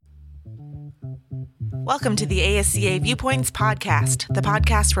Welcome to the ASCA Viewpoints podcast, the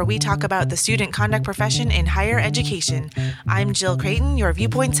podcast where we talk about the student conduct profession in higher education. I'm Jill Creighton, your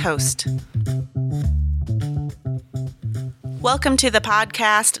Viewpoints host. Welcome to the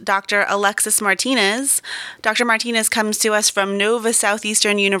podcast, Dr. Alexis Martinez. Dr. Martinez comes to us from Nova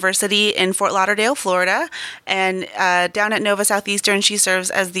Southeastern University in Fort Lauderdale, Florida. And down at Nova Southeastern, she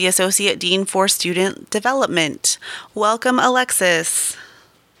serves as the Associate Dean for Student Development. Welcome, Alexis.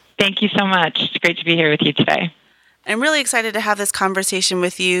 Thank you so much. It's great to be here with you today. I'm really excited to have this conversation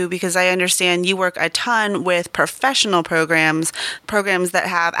with you because I understand you work a ton with professional programs that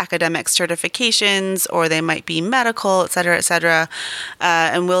have academic certifications, or they might be medical, et cetera, et cetera.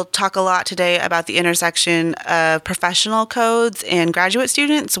 And we'll talk a lot today about the intersection of professional codes and graduate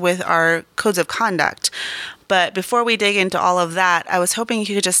students with our codes of conduct. But before we dig into all of that, I was hoping you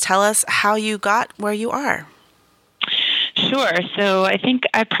could just tell us how you got where you are. Sure. So I think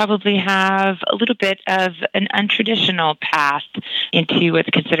I probably have a little bit of an untraditional path into what's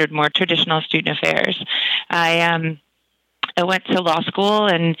considered more traditional student affairs. I went to law school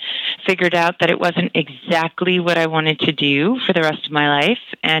and figured out that it wasn't exactly what I wanted to do for the rest of my life,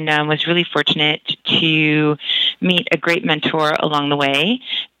 and was really fortunate to meet a great mentor along the way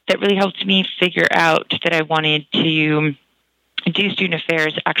that really helped me figure out that I wanted to do student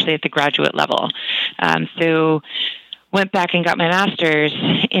affairs actually at the graduate level. So went back and got my master's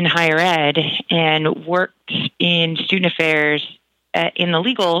in higher ed and worked in student affairs in the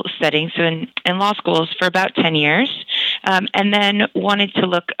legal setting, so in law schools for about 10 years, and then wanted to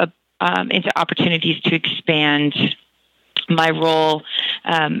look into opportunities to expand my role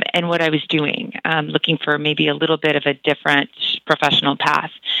and what I was doing, looking for maybe a little bit of a different professional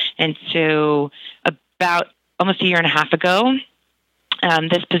path. And so about almost a year and a half ago,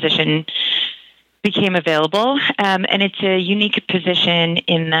 this position became available, and it's a unique position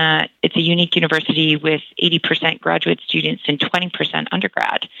in that it's a unique university with 80% graduate students and 20%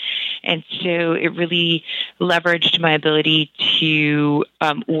 undergrad. And so it really leveraged my ability to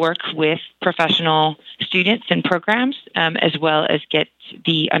work with professional students and programs, as well as get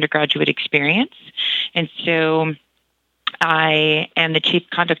the undergraduate experience. And so I am the Chief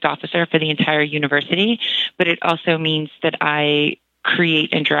Conduct Officer for the entire university, but it also means that I create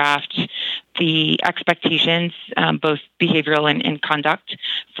and draft the expectations, both behavioral and conduct,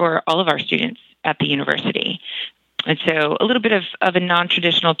 for all of our students at the university. And so a little bit of a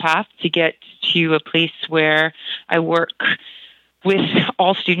non-traditional path to get to a place where I work with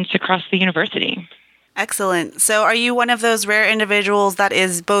all students across the university. Excellent. So are you one of those rare individuals that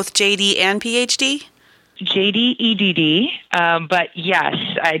is both JD and PhD? JD, EDD, but yes,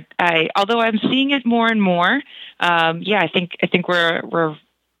 I although I'm seeing it more and more, I think we're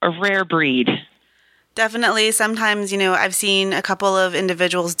a rare breed. Definitely. Sometimes, I've seen a couple of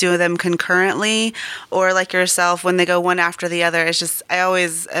individuals do them concurrently, or like yourself, when they go one after the other. It's just,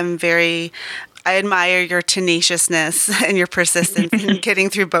 I admire your tenaciousness and your persistence in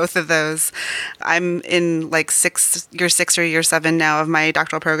getting through both of those. I'm in year 6 or year 7 now of my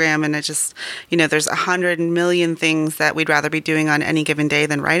doctoral program, and it just, there's 100 million things that we'd rather be doing on any given day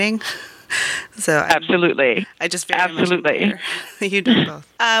than writing. So absolutely, I just very absolutely much you do both.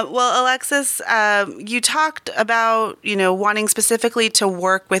 Well, Alexis, you talked about wanting specifically to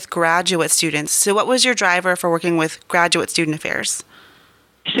work with graduate students. So, what was your driver for working with graduate student affairs?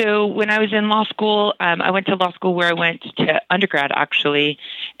 So when I was in law school, I went to law school where I went to undergrad, actually,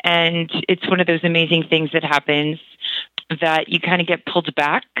 and it's one of those amazing things that happens that you kind of get pulled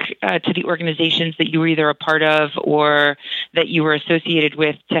back to the organizations that you were either a part of or that you were associated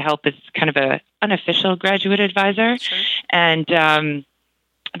with to help as kind of a unofficial graduate advisor. Sure. And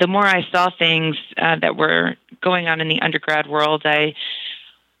the more I saw things that were going on in the undergrad world,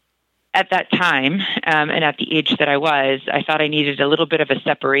 at that time, and at the age that I thought I needed a little bit of a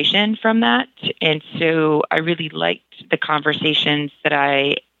separation from that. And so I really liked the conversations that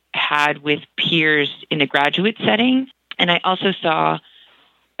I had with peers in the graduate setting. And I also saw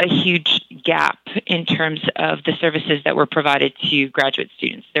a huge gap in terms of the services that were provided to graduate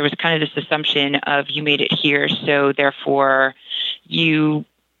students. There was kind of this assumption of you made it here, so therefore you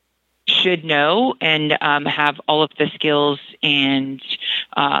should know and have all of the skills and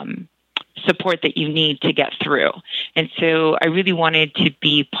support that you need to get through. And so I really wanted to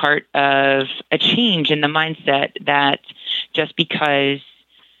be part of a change in the mindset that just because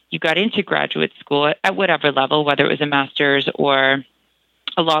you got into graduate school at whatever level, whether it was a master's or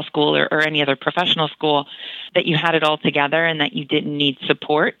a law school or any other professional school, that you had it all together and that you didn't need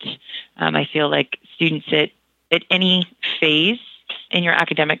support. I feel like students at any phase in your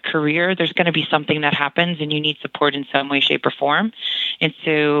academic career, there's going to be something that happens and you need support in some way, shape, or form. And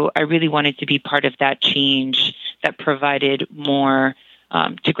so I really wanted to be part of that change that provided more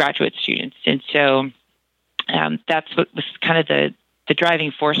to graduate students. And so that's what was kind of the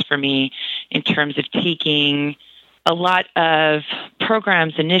driving force for me in terms of taking a lot of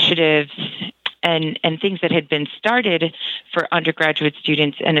programs, initiatives, and things that had been started for undergraduate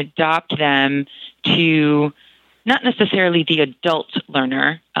students and adopt them to not necessarily the adult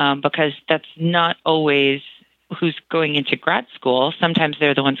learner, because that's not always who's going into grad school. Sometimes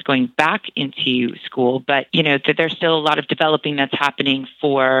they're the ones going back into school, but there's still a lot of developing that's happening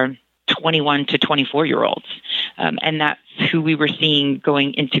for 21 to 24-year-olds. And that's who we were seeing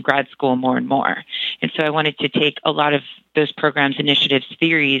going into grad school more and more. And so I wanted to take a lot of those programs, initiatives,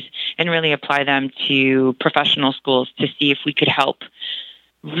 theories, and really apply them to professional schools to see if we could help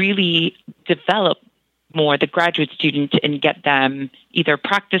really develop more the graduate student and get them either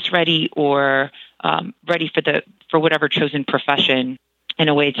practice ready or ready for whatever chosen profession in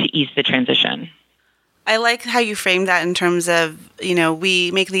a way to ease the transition. I like how you frame that in terms of,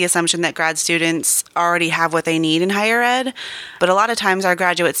 we make the assumption that grad students already have what they need in higher ed, but a lot of times our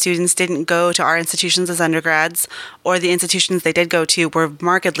graduate students didn't go to our institutions as undergrads, or the institutions they did go to were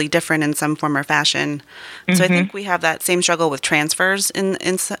markedly different in some form or fashion. Mm-hmm. So I think we have that same struggle with transfers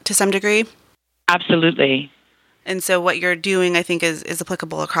to some degree. Absolutely. And so what you're doing, I think, is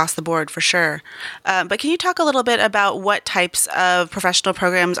applicable across the board for sure. But can you talk a little bit about what types of professional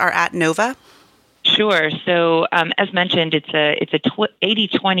programs are at NOVA? Sure. So as mentioned, it's a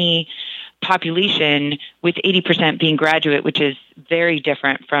 80-20 population with 80% being graduate, which is very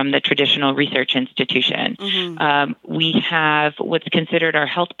different from the traditional research institution. Mm-hmm. We have what's considered our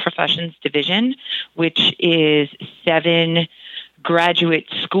health professions division, which is 7 graduate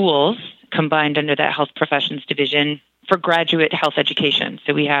schools combined under that health professions division for graduate health education.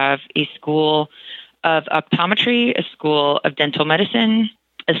 So we have a school of optometry, a school of dental medicine,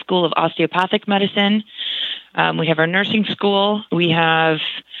 a school of osteopathic medicine. We have our nursing school. We have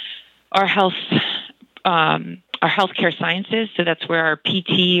our healthcare sciences. So that's where our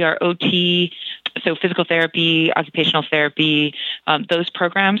PT, our OT, so physical therapy, occupational therapy, those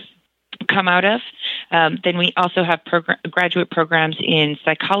programs come out of. Then we also have graduate programs in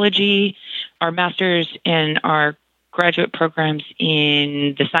psychology, our master's and our graduate programs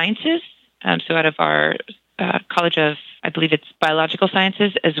in the sciences. So out of our College of, I believe it's biological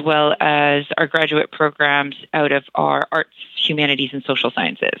sciences, as well as our graduate programs out of our arts, humanities, and social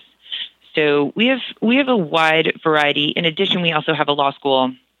sciences. So we have a wide variety. In addition, we also have a law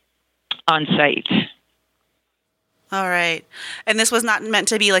school on site. All right. And this was not meant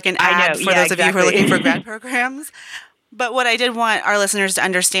to be like an ad for those of you who are looking for grad programs. But what I did want our listeners to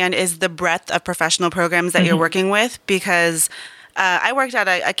understand is the breadth of professional programs that mm-hmm. you're working with, because I worked at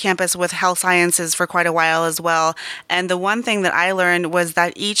a campus with health sciences for quite a while as well. And the one thing that I learned was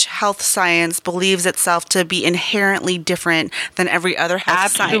that each health science believes itself to be inherently different than every other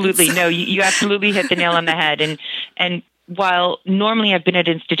health science. Absolutely. No, you absolutely hit the nail on the head. And while normally I've been at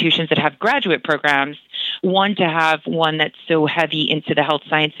institutions that have graduate programs, to have one that's so heavy into the health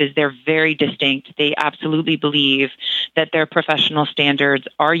sciences, they're very distinct. They absolutely believe that their professional standards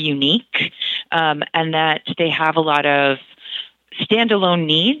are unique, and that they have a lot of standalone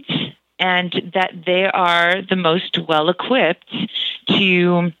needs, and that they are the most well-equipped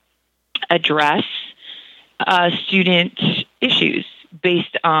to address student issues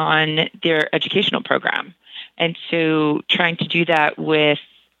based on their educational program. And so trying to do that with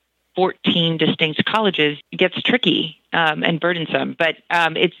 14 distinct colleges gets tricky and burdensome. But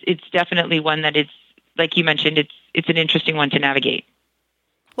it's definitely one that is, like you mentioned, it's an interesting one to navigate.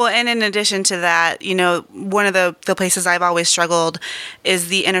 Well, and in addition to that, one of the places I've always struggled is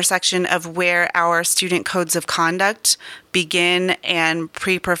the intersection of where our student codes of conduct begin and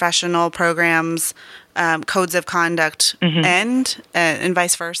pre-professional programs codes of conduct mm-hmm. end, and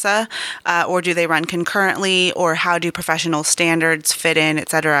vice versa, or do they run concurrently, or how do professional standards fit in, et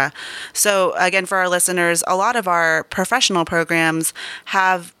cetera. So again, for our listeners, a lot of our professional programs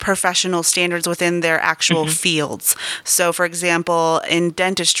have professional standards within their actual mm-hmm. fields. So for example, in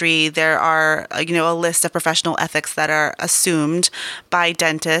dentistry, there are a list of professional ethics that are assumed by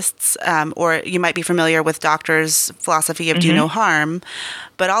dentists, or you might be familiar with doctors' philosophy of mm-hmm. do no harm.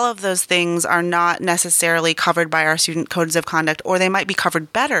 But all of those things are not necessarily covered by our student codes of conduct, or they might be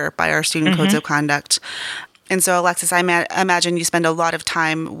covered better by our student mm-hmm. codes of conduct. And so, Alexis, I imagine you spend a lot of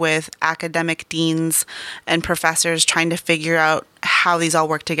time with academic deans and professors trying to figure out how these all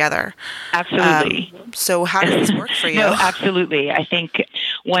work together. Absolutely. So how does this work for you? No, absolutely. I think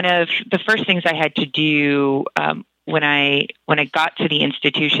one of the first things I had to do when I got to the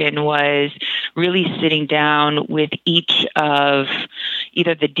institution was really sitting down with each of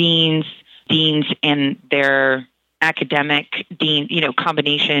either the deans and their academic dean,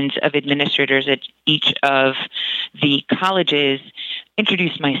 combinations of administrators at each of the colleges,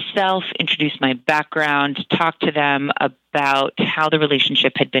 introduce myself, introduce my background, talk to them about how the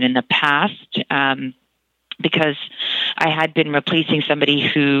relationship had been in the past. Because I had been replacing somebody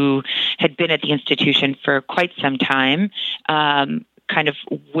who had been at the institution for quite some time, kind of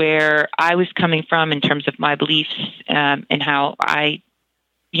where I was coming from in terms of my beliefs and how I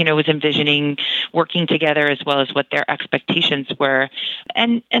was envisioning working together, as well as what their expectations were.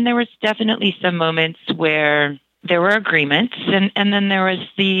 And there was definitely some moments where there were agreements, and then there was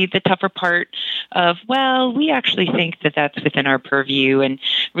the tougher part of, well, we actually think that that's within our purview, and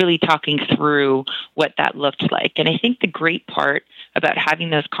really talking through what that looked like. And I think the great part about having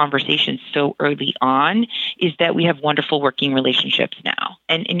those conversations so early on is that we have wonderful working relationships now.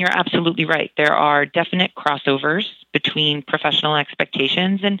 And you're absolutely right. There are definite crossovers between professional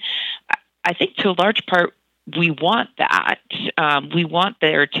expectations, and I think to a large part, we want that. We want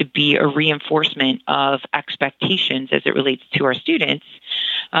there to be a reinforcement of expectations as it relates to our students,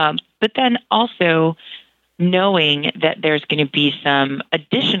 but then also knowing that there's going to be some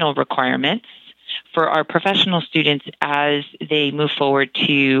additional requirements for our professional students as they move forward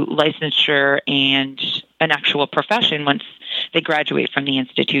to licensure and an actual profession once they graduate from the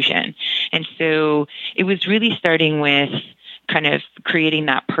institution. And so it was really starting with kind of creating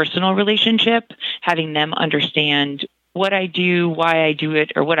that personal relationship, having them understand what I do, why I do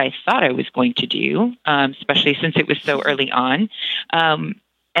it, or what I thought I was going to do, especially since it was so early on,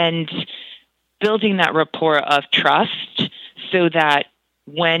 and building that rapport of trust so that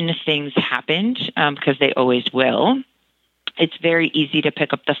when things happened, because they always will, it's very easy to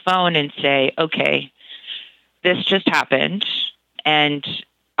pick up the phone and say, okay, this just happened, and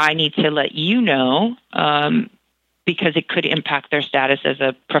I need to let you know, because it could impact their status as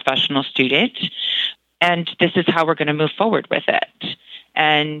a professional student. And this is how we're going to move forward with it.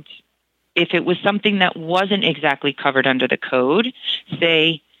 And if it was something that wasn't exactly covered under the code,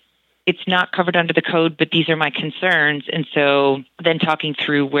 say, it's not covered under the code, but these are my concerns. And so then talking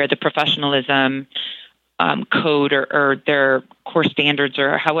through where the professionalism code or their core standards,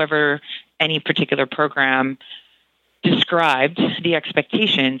 or however any particular program described the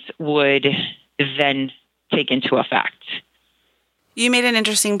expectations, would then take into effect. You made an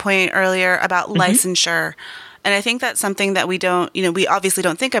interesting point earlier about licensure. And I think that's something that we don't, we obviously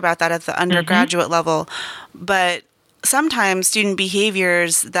don't think about that at the undergraduate level, but sometimes student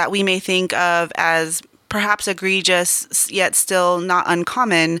behaviors that we may think of as perhaps egregious, yet still not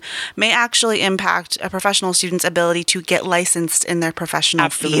uncommon, may actually impact a professional student's ability to get licensed in their professional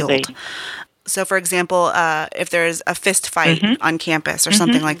field. So, for example, if there's a fist fight on campus or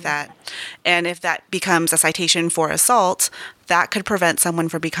something like that, and if that becomes a citation for assault, that could prevent someone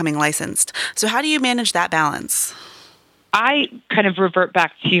from becoming licensed. So how do you manage that balance? I kind of revert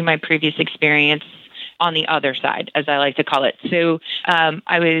back to my previous experience on the other side, as I like to call it. So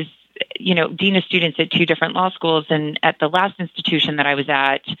I was, dean of students at 2 different law schools, and at the last institution that I was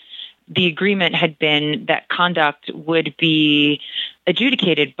at, the agreement had been that conduct would be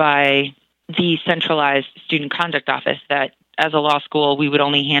adjudicated by the centralized student conduct office, that as a law school, we would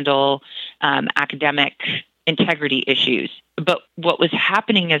only handle academic integrity issues. But what was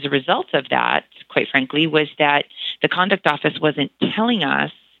happening as a result of that, quite frankly, was that the conduct office wasn't telling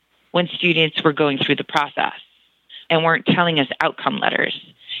us when students were going through the process and weren't telling us outcome letters.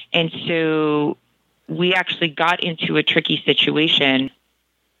 And so we actually got into a tricky situation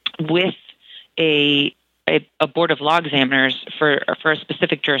with a board of law examiners for a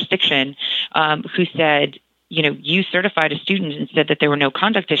specific jurisdiction who said, you certified a student and said that there were no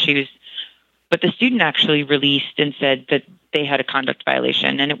conduct issues, but the student actually released and said that they had a conduct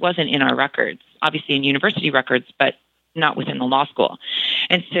violation, and it wasn't in our records, obviously in university records, but not within the law school.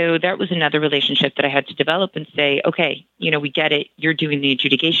 And so that was another relationship that I had to develop and say, okay, we get it, you're doing the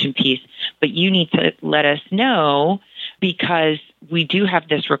adjudication piece, but you need to let us know, because we do have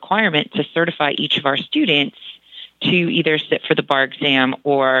this requirement to certify each of our students to either sit for the bar exam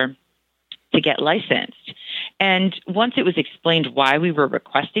or to get licensed. And once it was explained why we were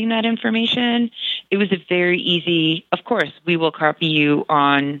requesting that information, it was a very easy, of course, we will copy you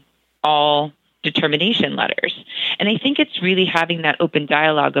on all determination letters. And I think it's really having that open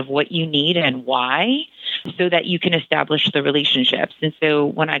dialogue of what you need and why, so that you can establish the relationships. And so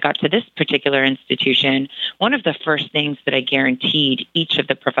when I got to this particular institution, one of the first things that I guaranteed each of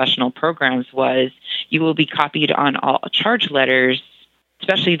the professional programs was, you will be copied on all charge letters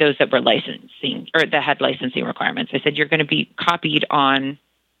especially those that were licensing or that had licensing requirements. I said, you're going to be copied on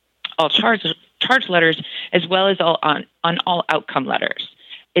all charge letters as well as on all outcome letters.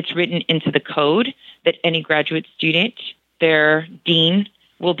 It's written into the code that any graduate student, their dean,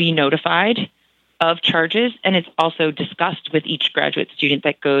 will be notified of charges, and it's also discussed with each graduate student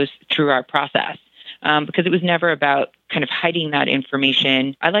that goes through our process. Because it was never about kind of hiding that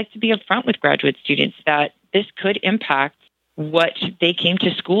information. I like to be upfront with graduate students that this could impact what they came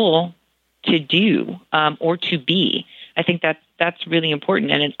to school to do or to be. I think that's really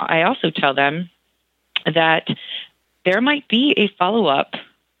important. And I also tell them that there might be a follow-up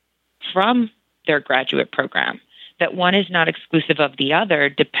from their graduate program, that one is not exclusive of the other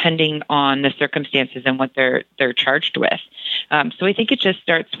depending on the circumstances and what they're charged with. So I think it just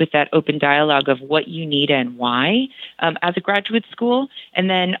starts with that open dialogue of what you need and why as a graduate school. And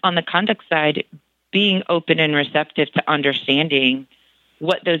then on the conduct side, being open and receptive to understanding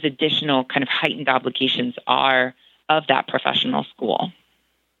what those additional kind of heightened obligations are of that professional school.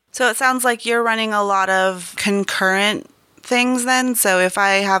 So it sounds like you're running a lot of concurrent things then. So if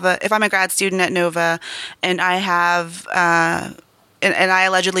I'm a grad student at Nova and I have and I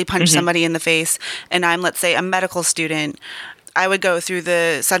allegedly punched somebody in the face and I'm, let's say, a medical student, I would go through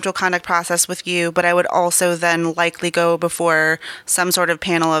the central conduct process with you, but I would also then likely go before some sort of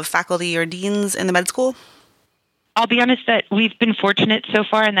panel of faculty or deans in the med school? I'll be honest that we've been fortunate so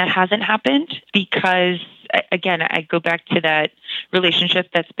far and that hasn't happened because, again, I go back to that relationship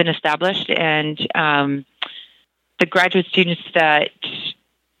that's been established, and the graduate students that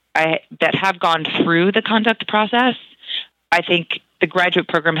have gone through the conduct process, I think the graduate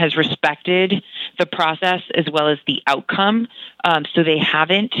program has respected the process as well as the outcome, so they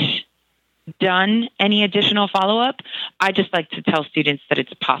haven't done any additional follow-up. I just like to tell students that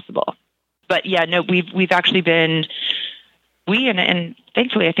it's possible. But yeah, no, we've actually been, and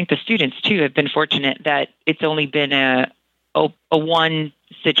thankfully I think the students too have been fortunate that it's only been a one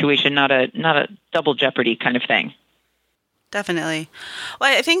situation, not a double jeopardy kind of thing. Definitely.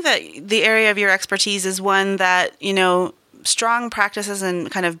 Well, I think that the area of your expertise is one that, strong practices and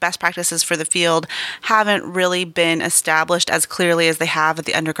kind of best practices for the field haven't really been established as clearly as they have at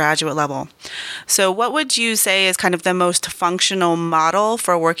the undergraduate level. So what would you say is kind of the most functional model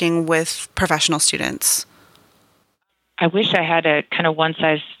for working with professional students? I wish I had a kind of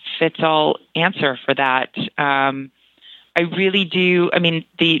one-size-fits-all answer for that. I really do. I mean,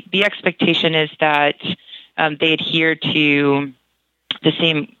 the expectation is that they adhere to the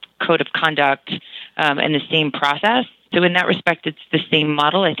same code of conduct and the same process. So in that respect, it's the same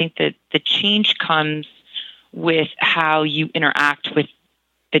model. I think that the change comes with how you interact with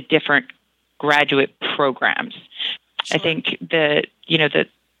the different graduate programs. Sure. I think the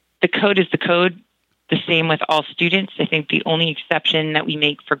code is the code, the same with all students. I think the only exception that we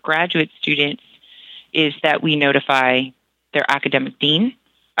make for graduate students is that we notify their academic dean,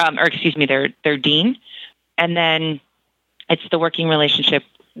 their dean, and then it's the working relationship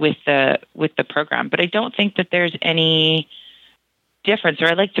with the program. But I don't think that there's any difference, or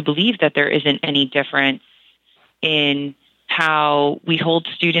I like to believe that there isn't any difference in how we hold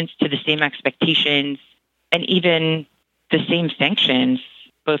students to the same expectations and even the same sanctions,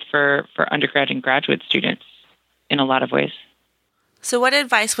 both for undergrad and graduate students in a lot of ways. So what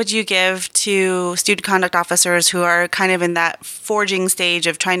advice would you give to student conduct officers who are kind of in that forging stage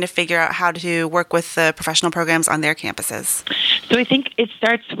of trying to figure out how to work with the professional programs on their campuses? So I think it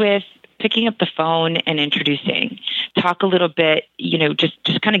starts with picking up the phone and introducing. Talk a little bit,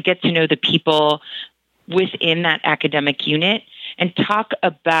 just kind of get to know the people within that academic unit and talk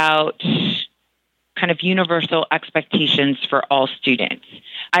about kind of universal expectations for all students.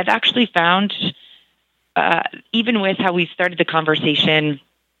 I've actually found even with how we started the conversation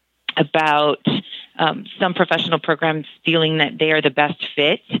about some professional programs feeling that they are the best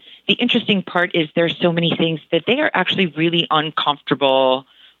fit, the interesting part is there's so many things that they are actually really uncomfortable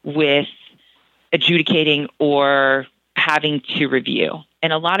with adjudicating or having to review.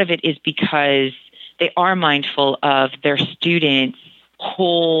 And a lot of it is because they are mindful of their students'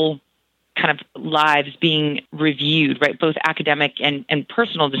 whole kind of lives being reviewed, right? Both academic and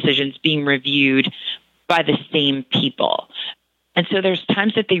personal decisions being reviewed by the same people. And so there's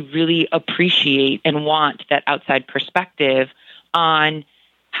times that they really appreciate and want that outside perspective on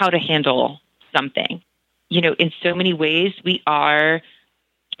how to handle something. In so many ways, we are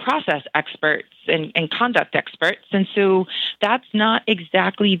process experts and conduct experts. And so that's not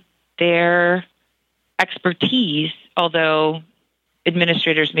exactly their expertise, although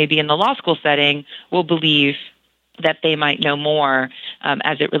administrators maybe in the law school setting will believe that they might know more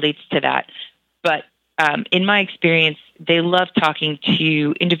as it relates to that. But in my experience, they love talking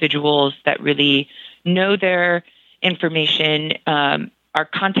to individuals that really know their information, are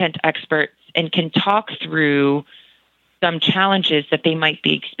content experts, and can talk through some challenges that they might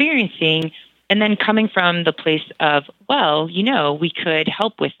be experiencing. And then coming from the place of, well, we could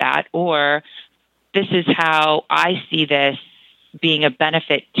help with that, or this is how I see this being a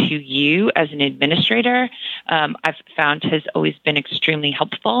benefit to you as an administrator, I've found has always been extremely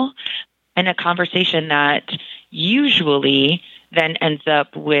helpful. And a conversation that usually then ends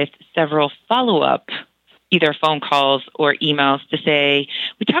up with several follow-up, either phone calls or emails to say,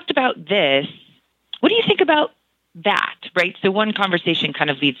 we talked about this. What do you think about that? Right? So one conversation kind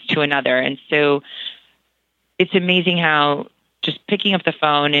of leads to another. And so it's amazing how just picking up the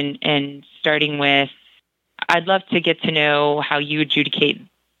phone and starting with, I'd love to get to know how you adjudicate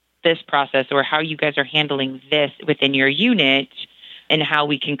this process or how you guys are handling this within your unit and how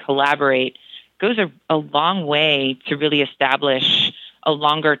we can collaborate, goes a long way to really establish a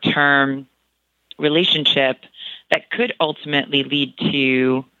longer term relationship that could ultimately lead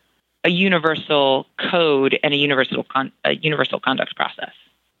to a universal code and a universal conduct process.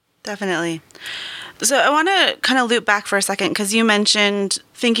 Definitely. So I want to kind of loop back for a second because you mentioned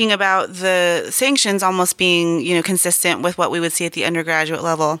thinking about the sanctions almost being, consistent with what we would see at the undergraduate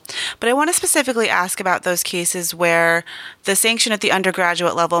level. But I want to specifically ask about those cases where the sanction at the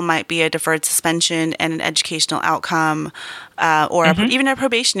undergraduate level might be a deferred suspension and an educational outcome, or even a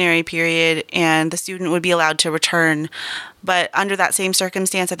probationary period, and the student would be allowed to return. But under that same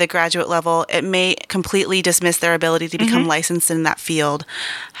circumstance at the graduate level, it may completely dismiss their ability to become licensed in that field.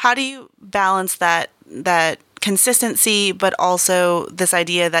 How do you balance that consistency, but also this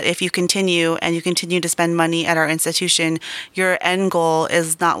idea that if you continue to spend money at our institution, your end goal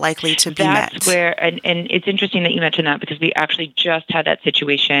is not likely to be met? That's where, and it's interesting that you mentioned that because we actually just had that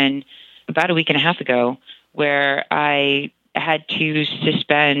situation about a week and a half ago where I had to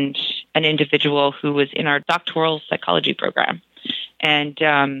suspend an individual who was in our doctoral psychology program. And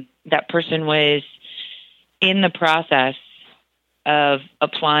that person was in the process of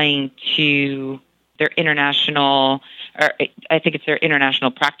applying to their international, or I think it's their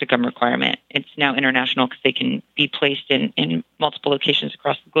international practicum requirement. It's now international because they can be placed in multiple locations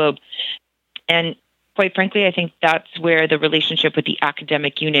across the globe. And quite frankly, I think that's where the relationship with the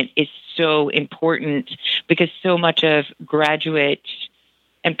academic unit is so important because so much of graduate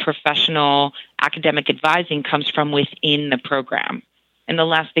and professional academic advising comes from within the program. And the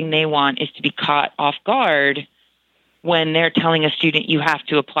last thing they want is to be caught off guard when they're telling a student, you have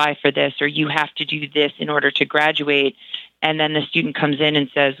to apply for this or you have to do this in order to graduate. And then the student comes in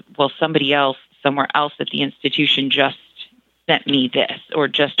and says, well, somebody else somewhere else at the institution just sent me this or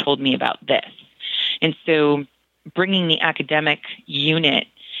just told me about this. And so bringing the academic unit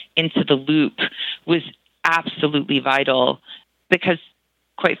into the loop was absolutely vital because,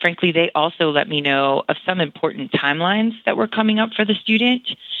 quite frankly, they also let me know of some important timelines that were coming up for the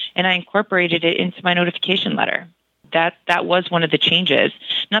student, and I incorporated it into my notification letter. That was one of the changes.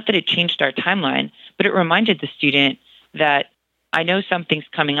 Not that it changed our timeline, but it reminded the student that I know something's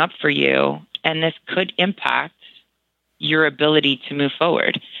coming up for you, and this could impact your ability to move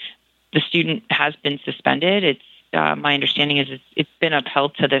forward. The student has been suspended. It's my understanding is it's been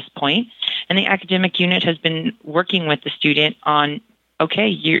upheld to this point, and the academic unit has been working with the student on, okay,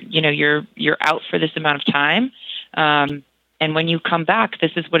 you're out for this amount of time, and when you come back,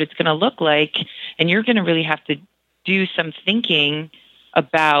 this is what it's going to look like, and you're going to really have to do some thinking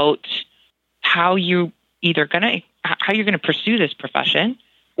about how you're going to pursue this profession,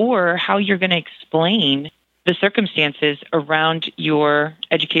 or how you're going to explain the circumstances around your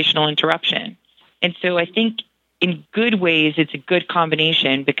educational interruption. And so I think in good ways, it's a good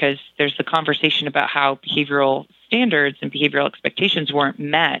combination because there's the conversation about how behavioral standards and behavioral expectations weren't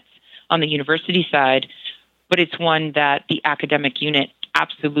met on the university side, but it's one that the academic unit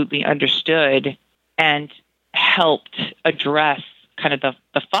absolutely understood and helped address kind of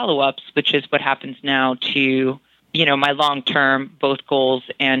the follow-ups, which is what happens now to, my long-term both goals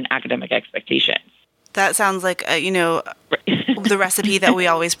and academic expectations. That sounds like, the recipe that we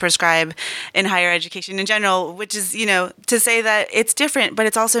always prescribe in higher education in general, which is, to say that it's different, but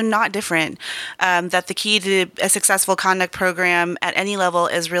it's also not different. That the key to a successful conduct program at any level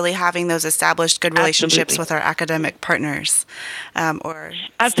is really having those established good relationships with our academic partners or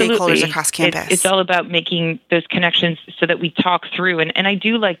stakeholders across campus. It's all about making those connections so that we talk through. And I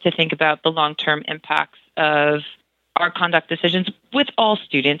do like to think about the long-term impacts of our conduct decisions with all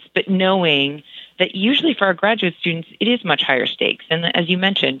students, but knowing that usually for our graduate students, it is much higher stakes. And as you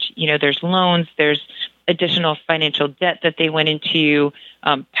mentioned, there's loans, there's additional financial debt that they went into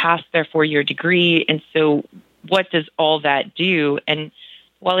past their 4-year degree. And so what does all that do? And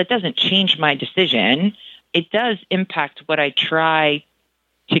while it doesn't change my decision, it does impact what I try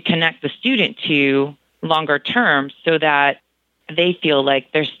to connect the student to longer term so that they feel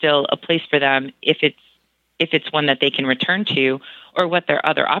like there's still a place for them if it's one that they can return to, or what their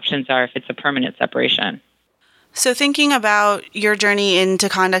other options are if it's a permanent separation. So thinking about your journey into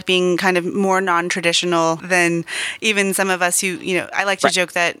conduct being kind of more non-traditional than even some of us who, I like to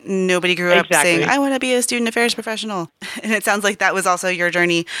joke that nobody grew up saying, I want to be a student affairs professional. And it sounds like that was also your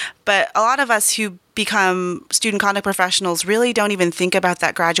journey. But a lot of us who become student conduct professionals really don't even think about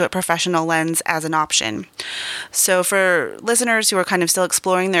that graduate professional lens as an option. So for listeners who are kind of still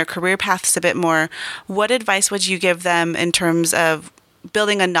exploring their career paths a bit more, what advice would you give them in terms of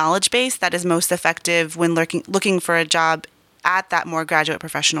building a knowledge base that is most effective when looking for a job at that more graduate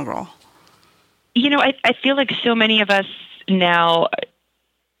professional role? I feel like so many of us now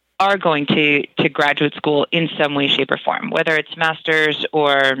are going to graduate school in some way, shape, or form, whether it's master's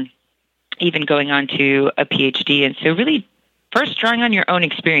or even going on to a PhD. And so really first drawing on your own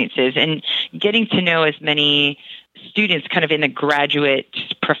experiences and getting to know as many students kind of in the graduate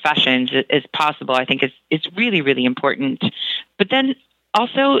professions as possible, I think is really, really important. But then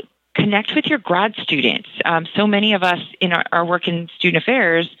also connect with your grad students. So many of us in our work in student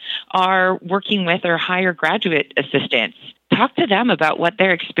affairs are working with or hire graduate assistants. Talk to them about what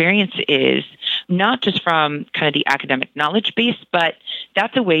their experience is, not just from kind of the academic knowledge base, but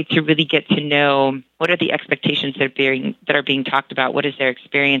that's a way to really get to know what are the expectations that are being talked about. What is their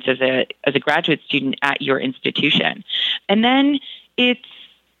experience as a graduate student at your institution? And then it's,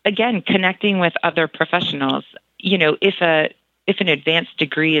 again, connecting with other professionals. If an advanced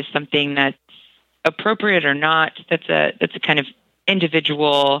degree is something that's appropriate or not, that's a kind of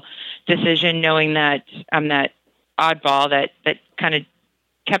individual decision, knowing that I'm that oddball that kind of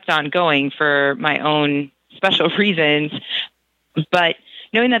kept on going for my own special reasons, but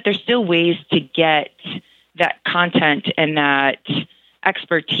knowing that there's still ways to get that content and that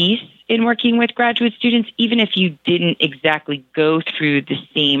expertise in working with graduate students, even if you didn't exactly go through the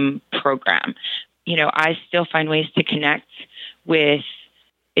same program. I still find ways to connect with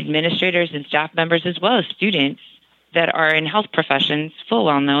administrators and staff members as well as students that are in health professions, full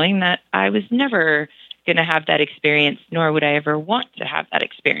well knowing that I was never going to have that experience, nor would I ever want to have that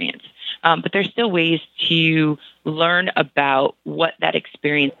experience. But there's still ways to learn about what that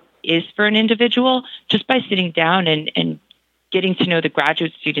experience is for an individual just by sitting down and getting to know the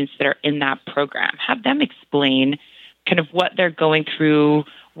graduate students that are in that program. Have them explain kind of what they're going through,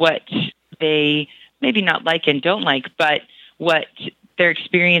 what they maybe not like and don't like, but what their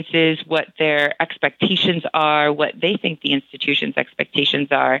experience is, what their expectations are, what they think the institution's expectations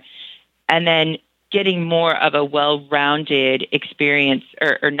are, and then getting more of a well-rounded experience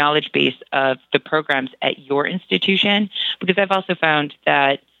or knowledge base of the programs at your institution. Because I've also found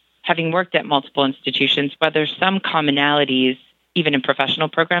that having worked at multiple institutions, while there's some commonalities, even in professional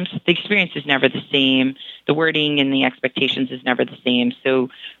programs, the experience is never the same. The wording and the expectations is never the same. So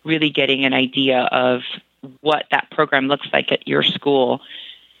really getting an idea of what that program looks like at your school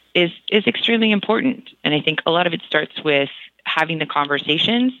is extremely important. And I think a lot of it starts with having the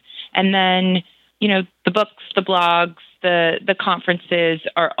conversations, and then, the books, the blogs, the conferences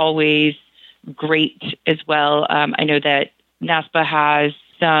are always great as well. I know that NASPA has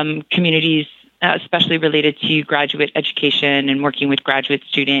some communities, especially related to graduate education and working with graduate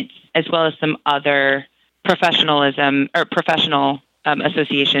students, as well as some other professional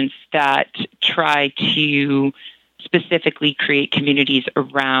associations that try to specifically create communities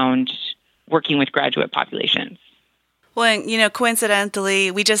around working with graduate populations. Well,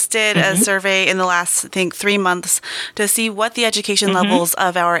 coincidentally, we just did a survey in the last, 3 months to see what the education levels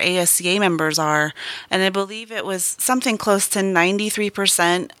of our ASCA members are. And I believe it was something close to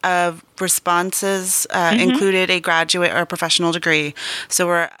 93% of responses included a graduate or professional degree.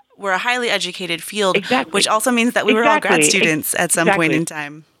 So we're a highly educated field, which also means that we were all grad students at some point in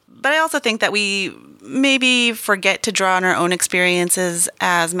time. But I also think that we maybe forget to draw on our own experiences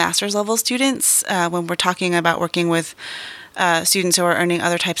as master's level students when we're talking about working with students who are earning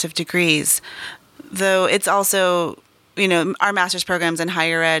other types of degrees. Though it's also, our master's programs in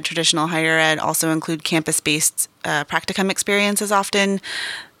higher ed, traditional higher ed, also include campus-based practicum experiences often.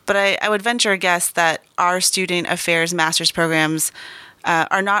 But I would venture a guess that our student affairs master's programs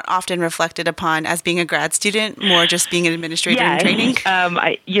are not often reflected upon as being a grad student, more just being an administrator in training.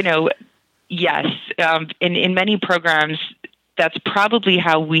 Yes. In many programs, that's probably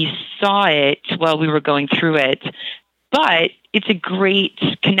how we saw it while we were going through it. But it's a great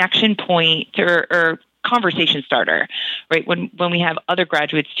connection point or conversation starter, right? When we have other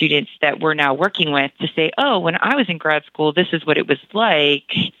graduate students that we're now working with to say, oh, when I was in grad school, this is what it was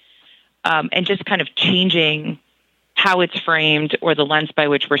like, and just kind of changing how it's framed or the lens by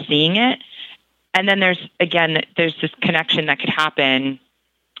which we're seeing it. And then there's this connection that could happen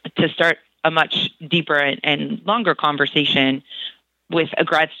to start a much deeper and longer conversation with a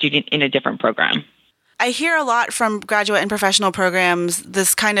grad student in a different program. I hear a lot from graduate and professional programs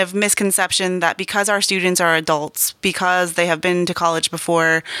this kind of misconception that because our students are adults, because they have been to college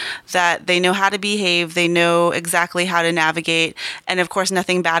before, that they know how to behave, they know exactly how to navigate, and of course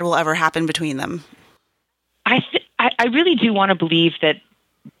nothing bad will ever happen between them. I really do want to believe that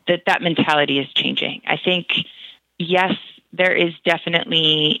mentality is changing. I think, yes, there are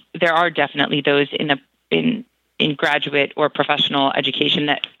definitely those in graduate or professional education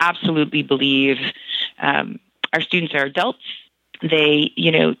that absolutely believe our students are adults. They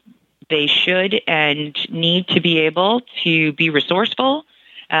should and need to be able to be resourceful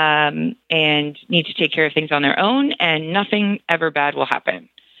and need to take care of things on their own, and nothing ever bad will happen.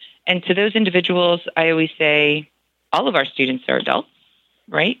 And to those individuals, I always say, all of our students are adults,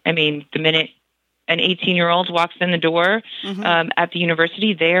 right? I mean, the minute an 18-year-old walks in the door at the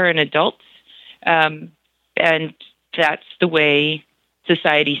university, they are an adult. And that's the way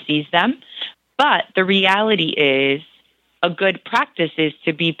society sees them. But the reality is, a good practice is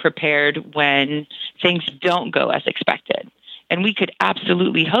to be prepared when things don't go as expected. And we could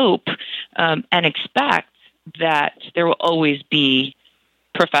absolutely hope and expect that there will always be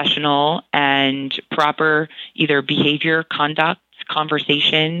professional and proper either behavior, conduct,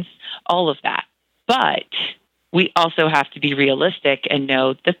 conversations, all of that. But we also have to be realistic and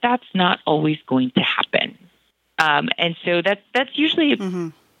know that that's not always going to happen. And so that's usually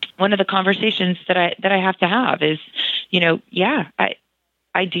one of the conversations that I have to have is,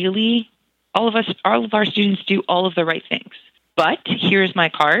 ideally, all of our students do all of the right things. But here's my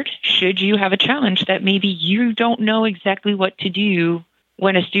card. Should you have a challenge that maybe you don't know exactly what to do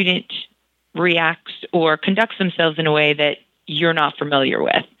when a student reacts or conducts themselves in a way that you're not familiar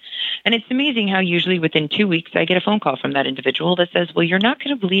with. And it's amazing how usually within 2 weeks, I get a phone call from that individual that says, well, you're not going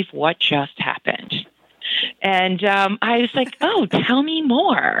to believe what just happened. And I was like, oh, tell me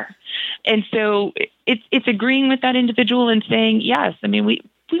more. And so it's agreeing with that individual and saying, yes, I mean, we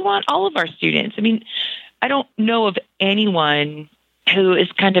want all of our students. I mean, I don't know of anyone who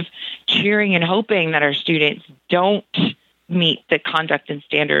is kind of cheering and hoping that our students don't meet the conduct and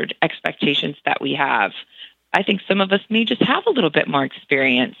standard expectations that we have. I think some of us may just have a little bit more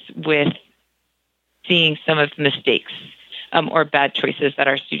experience with seeing some of the mistakes or bad choices that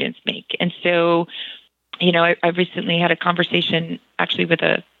our students make. And so, I recently had a conversation actually with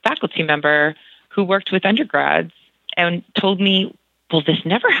a faculty member who worked with undergrads and told me, well, this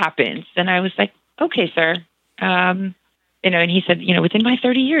never happens. And I was like, okay, sir. And he said, within my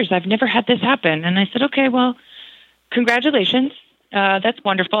 30 years, I've never had this happen. And I said, okay, well, congratulations. That's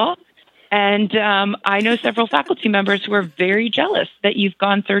wonderful. And I know several faculty members who are very jealous that you've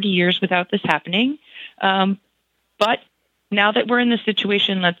gone 30 years without this happening. But now that we're in this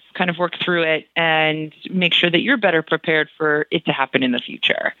situation, let's kind of work through it and make sure that you're better prepared for it to happen in the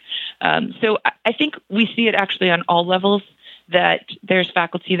future. So I think we see it actually on all levels, that there's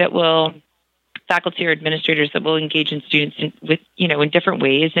faculty or administrators that will engage in students in different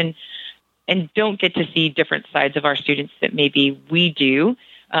ways and don't get to see different sides of our students that maybe we do.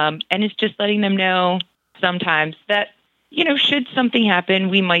 And it's just letting them know sometimes that, should something happen,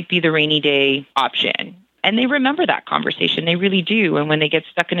 we might be the rainy day option. And they remember that conversation. They really do. And when they get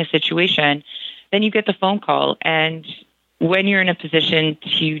stuck in a situation, then you get the phone call. And when you're in a position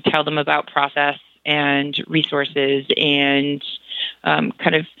to tell them about process and resources and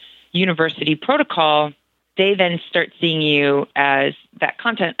kind of university protocol, they then start seeing you as that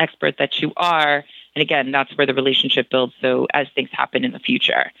content expert that you are. And again, that's where the relationship builds. So as things happen in the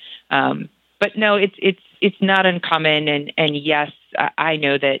future, but no, it's not uncommon. And yes, I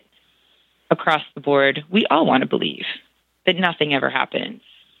know that across the board, we all want to believe that nothing ever happens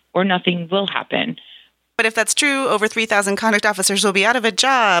or nothing will happen. But if that's true, over 3,000 conduct officers will be out of a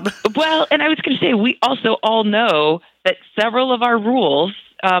job. Well, and I was going to say, we also all know that several of our rules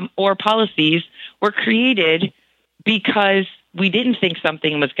or policies were created because we didn't think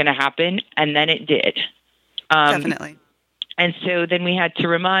something was going to happen, and then it did. Definitely. And so then we had to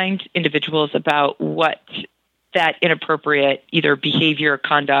remind individuals about what that inappropriate either behavior,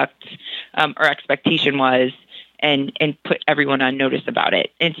 conduct, or expectation was, and put everyone on notice about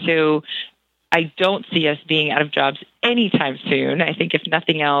it. And so I don't see us being out of jobs anytime soon. I think if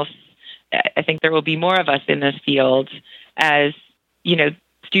nothing else, I think there will be more of us in this field as,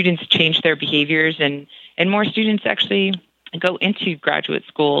 students change their behaviors and more students actually go into graduate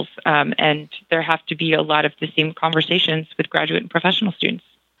schools. And there have to be a lot of the same conversations with graduate and professional students.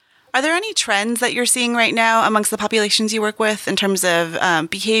 Are there any trends that you're seeing right now amongst the populations you work with in terms of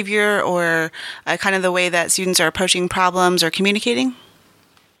behavior or kind of the way that students are approaching problems or communicating?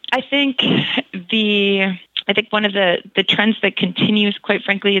 I think one of the trends that continues, quite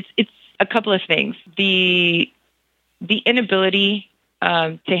frankly, it's a couple of things. The inability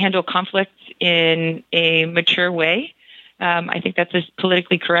to handle conflict in a mature way. I think that's as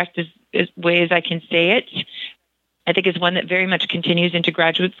politically correct as way as I can say it. I think is one that very much continues into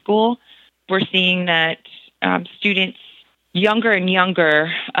graduate school. We're seeing that students younger and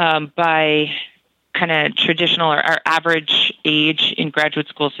younger by kind of traditional or our average age in graduate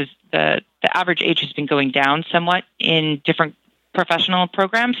schools is the average age has been going down somewhat in different professional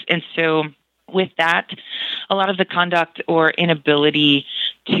programs. And so with that, a lot of the conduct or inability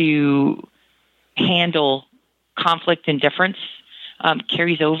to handle conflict and difference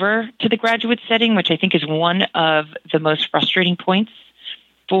carries over to the graduate setting, which I think is one of the most frustrating points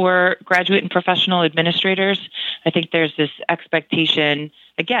for graduate and professional administrators. I think there's this expectation,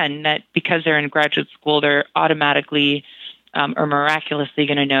 again, that because they're in graduate school, they're automatically or miraculously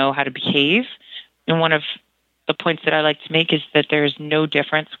going to know how to behave. And one of the points that I like to make is that there's no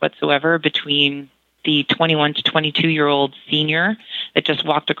difference whatsoever between the 21 to 22-year-old senior that just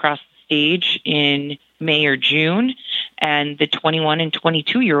walked across the stage in May or June and the 21 and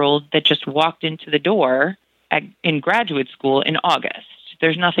 22-year-old that just walked into the door in graduate school in August.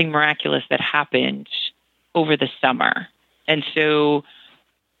 There's nothing miraculous that happened over the summer. And so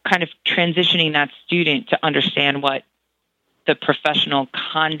kind of transitioning that student to understand what the professional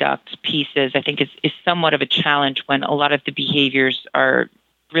conduct piece is, I think is somewhat of a challenge when a lot of the behaviors are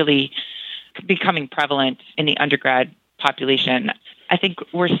really becoming prevalent in the undergrad population. I think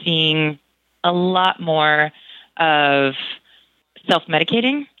we're seeing a lot more of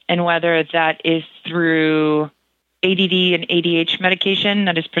self-medicating, and whether that is through ADD and ADHD medication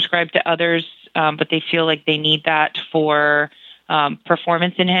that is prescribed to others, but they feel like they need that for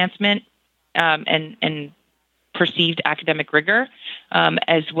performance enhancement and perceived academic rigor,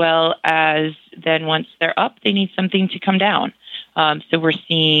 as well as then once they're up, they need something to come down. So we're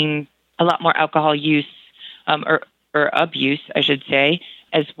seeing a lot more alcohol use or abuse, I should say,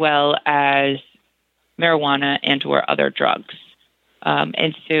 as well as marijuana and or other drugs.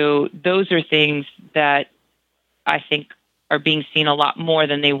 And so those are things that I think are being seen a lot more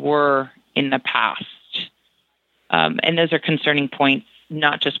than they were in the past. And those are concerning points,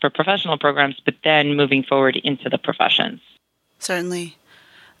 not just for professional programs, but then moving forward into the professions. Certainly.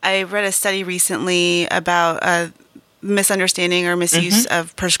 I read a study recently about misunderstanding or misuse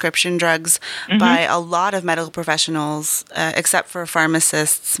of prescription drugs by a lot of medical professionals, except for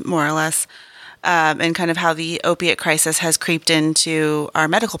pharmacists, more or less, and kind of how the opiate crisis has creeped into our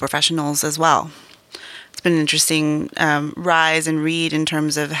medical professionals as well. It's been an interesting rise and read in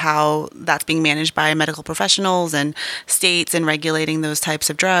terms of how that's being managed by medical professionals and states and regulating those types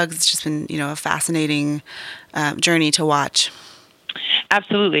of drugs. It's just been, a fascinating journey to watch.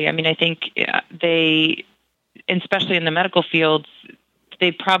 Absolutely. I mean, I think they, especially in the medical fields,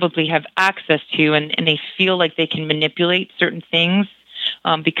 they probably have access to and they feel like they can manipulate certain things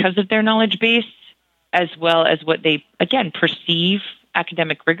because of their knowledge base, as well as what they, again, perceive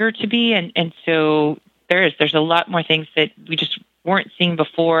academic rigor to be. And so there's a lot more things that we just weren't seeing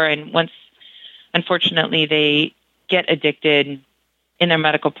before. And once, unfortunately, they get addicted in their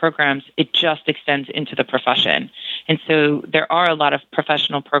medical programs, it just extends into the profession. And so there are a lot of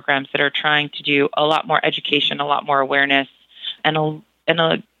professional programs that are trying to do a lot more education, a lot more awareness, and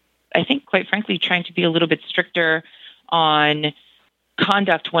I think, quite frankly, trying to be a little bit stricter on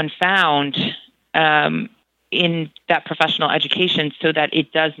conduct when found in that professional education so that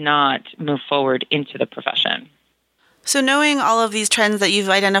it does not move forward into the profession. So knowing all of these trends that you've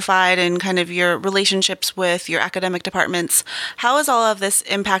identified and kind of your relationships with your academic departments, how has all of this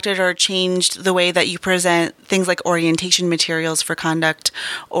impacted or changed the way that you present things like orientation materials for conduct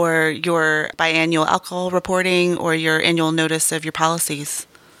or your biannual alcohol reporting or your annual notice of your policies?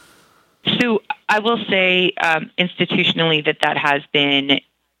 So I will say institutionally that has been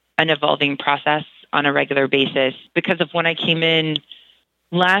an evolving process on a regular basis. Because of when I came in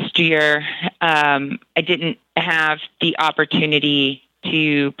last year, I didn't have the opportunity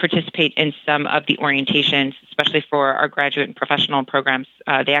to participate in some of the orientations, especially for our graduate and professional programs.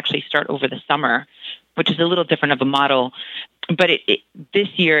 They actually start over the summer, which is a little different of a model. But this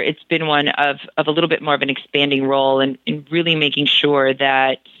year, it's been one of a little bit more of an expanding role in really making sure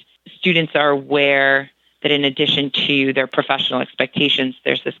that students are aware that in addition to their professional expectations,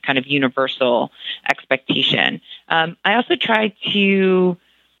 there's this kind of universal expectation. I also try to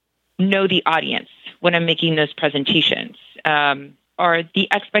know the audience when I'm making those presentations. Are the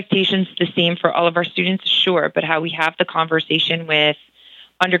expectations the same for all of our students? Sure, but how we have the conversation with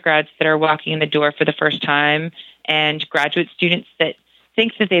undergrads that are walking in the door for the first time and graduate students that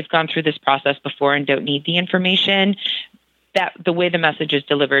think that they've gone through this process before and don't need the information, that the way the message is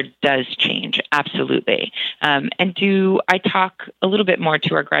delivered does change, absolutely. And do I talk a little bit more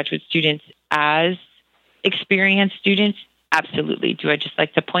to our graduate students as experienced students? Absolutely. Do I just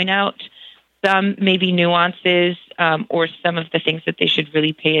like to point out some maybe nuances or some of the things that they should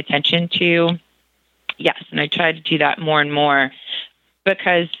really pay attention to? Yes, and I try to do that more and more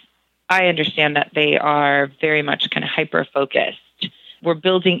because I understand that they are very much kind of hyper-focused. We're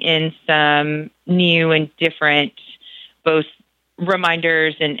building in some new and different both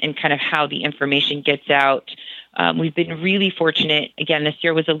reminders and kind of how the information gets out. We've been really fortunate. Again, this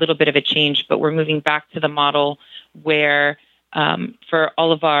year was a little bit of a change, but we're moving back to the model where for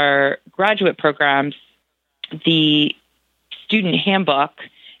all of our graduate programs, the student handbook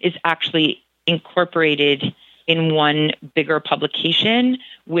is actually incorporated in one bigger publication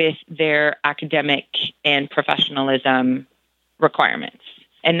with their academic and professionalism requirements.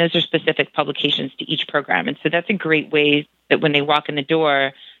 And those are specific publications to each program. And so that's a great way that when they walk in the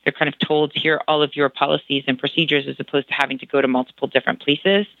door, they're kind of told, here are all of your policies and procedures, as opposed to having to go to multiple different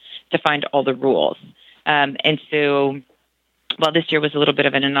places to find all the rules. And so while this year was a little bit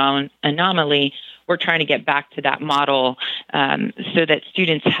of an anomaly, we're trying to get back to that model so that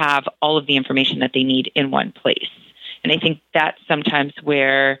students have all of the information that they need in one place. And I think that's sometimes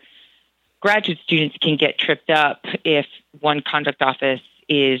where graduate students can get tripped up if one conduct office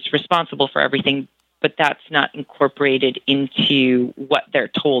is responsible for everything, but that's not incorporated into what they're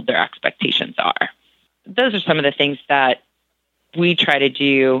told their expectations are. Those are some of the things that we try to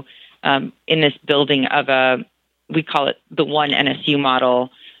do in this building of we call it the one NSU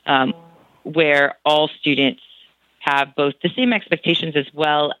model, where all students have both the same expectations as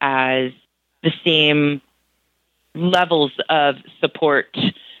well as the same levels of support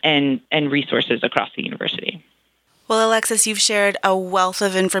and resources across the university. Well, Alexis, you've shared a wealth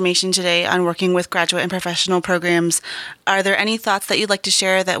of information today on working with graduate and professional programs. Are there any thoughts that you'd like to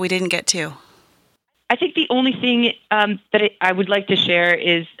share that we didn't get to? I think the only thing that I would like to share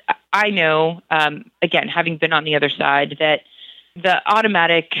is I know, again, having been on the other side, that the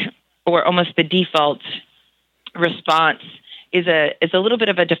automatic or almost the default response is a little bit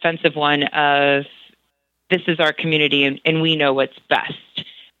of a defensive one of this is our community and we know what's best.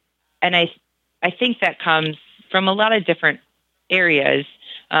 And I think that comes from a lot of different areas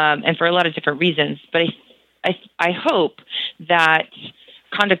and for a lot of different reasons. But I hope that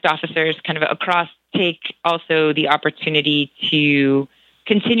conduct officers kind of across take also the opportunity to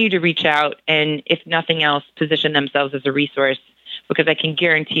continue to reach out and, if nothing else, position themselves as a resource, because I can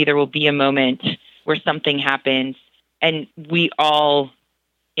guarantee there will be a moment where something happens and we all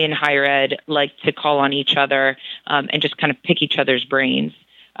in higher ed like to call on each other and just kind of pick each other's brains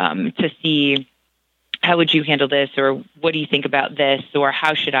to see how would you handle this, or what do you think about this, or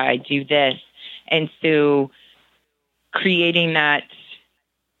how should I do this? And so creating that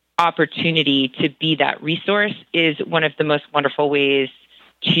opportunity to be that resource is one of the most wonderful ways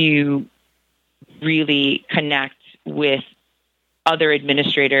to really connect with other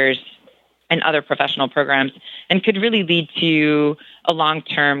administrators and other professional programs, and could really lead to a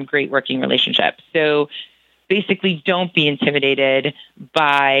long-term great working relationship. So basically, don't be intimidated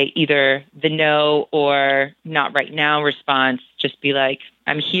by either the no or not right now response. Just be like,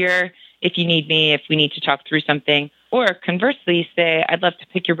 I'm here if you need me, if we need to talk through something. Or conversely, say, I'd love to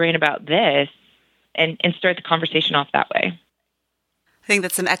pick your brain about this, and start the conversation off that way. I think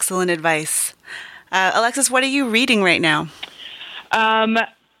that's some excellent advice. Alexis, what are you reading right now? I'm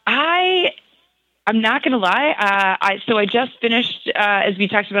not going to lie. I just finished, as we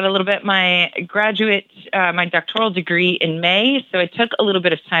talked about a little bit, my my doctoral degree in May. So I took a little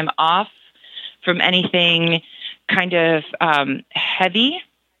bit of time off from anything kind of heavy.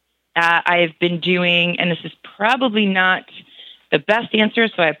 I've been doing, and this is probably not the best answer,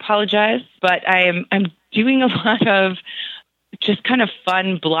 so I apologize, but I'm doing a lot of just kind of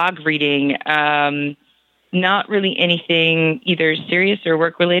fun blog reading. Not really anything either serious or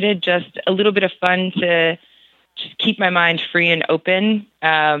work-related, just a little bit of fun to just keep my mind free and open.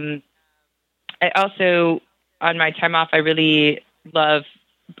 I also, on my time off, I really love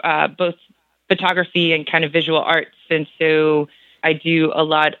both photography and kind of visual arts. And so I do a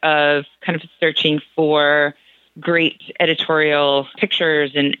lot of kind of searching for great editorial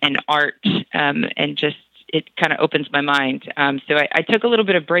pictures and art and just it kind of opens my mind. So I took a little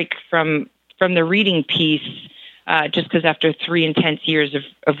bit of break from the reading piece, just because after 3 intense years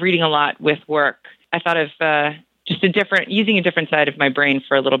of reading a lot with work, I thought of just using a different side of my brain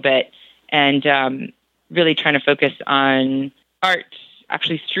for a little bit, and really trying to focus on art.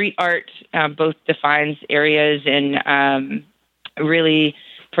 Actually, street art both defines areas and really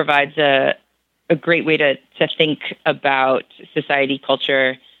provides a great way to think about society,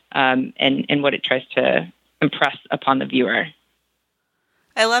 culture, and what it tries to impress upon the viewer.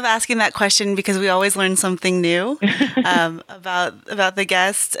 I love asking that question because we always learn something new about the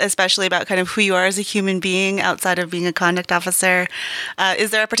guest, especially about kind of who you are as a human being outside of being a conduct officer.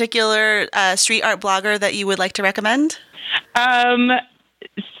 Is there a particular street art blogger that you would like to recommend?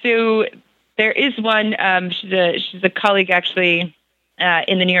 So there is one. She's a colleague actually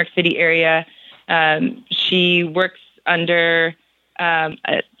in the New York City area. She works under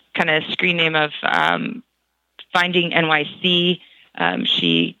a kind of screen name of Finding NYC.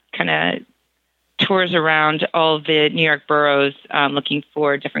 She kind of tours around all the New York boroughs looking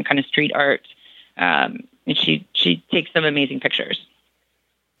for different kind of street art, and she takes some amazing pictures.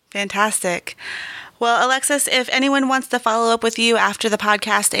 Fantastic. Well, Alexis, if anyone wants to follow up with you after the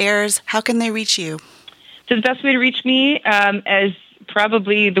podcast airs, how can they reach you? So the best way to reach me, as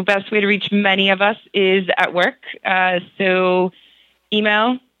probably the best way to reach many of us, is at work. So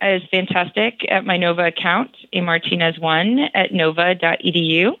email is fantastic at my Nova account,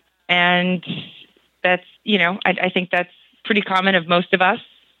 amartinez1@nova.edu. And that's, I think that's pretty common of most of us,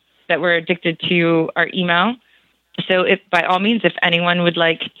 that we're addicted to our email. So by all means, if anyone would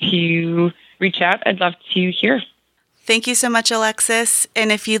like to reach out, I'd love to hear. Thank you so much, Alexis.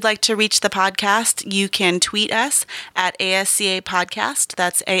 And if you'd like to reach the podcast, you can tweet us at ASCA Podcast.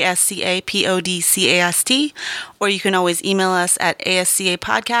 That's ASCAPODCAST. Or you can always email us at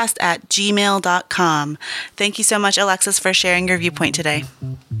ascapodcast@gmail.com. Thank you so much, Alexis, for sharing your viewpoint today.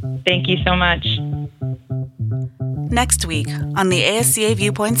 Thank you so much. Next week on the ASCA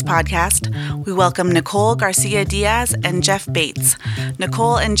Viewpoints podcast, we welcome Nicole Garcia-Diaz and Jeff Bates.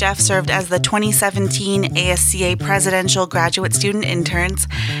 Nicole and Jeff served as the 2017 ASCA Presidential Graduate Student Interns,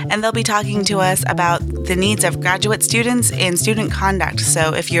 and they'll be talking to us about the needs of graduate students in student conduct.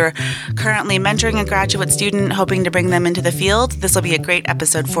 So if you're currently mentoring a graduate student hoping to bring them into the field, this will be a great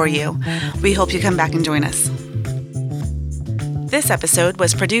episode for you. We hope you come back and join us. This episode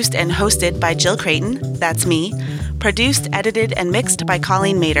was produced and hosted by Jill Creighton, that's me, produced, edited, and mixed by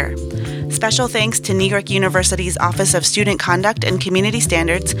Colleen Mader. Special thanks to New York University's Office of Student Conduct and Community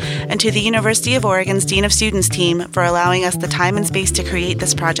Standards and to the University of Oregon's Dean of Students team for allowing us the time and space to create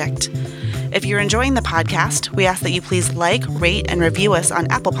this project. If you're enjoying the podcast, we ask that you please like, rate, and review us on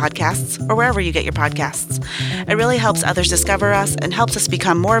Apple Podcasts or wherever you get your podcasts. It really helps others discover us and helps us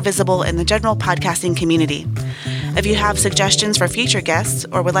become more visible in the general podcasting community. If you have suggestions for future guests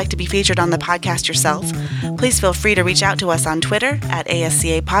or would like to be featured on the podcast yourself, please feel free to reach out to us on Twitter at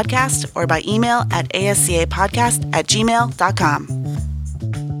ASCA Podcast or by email at ascapodcast@gmail.com.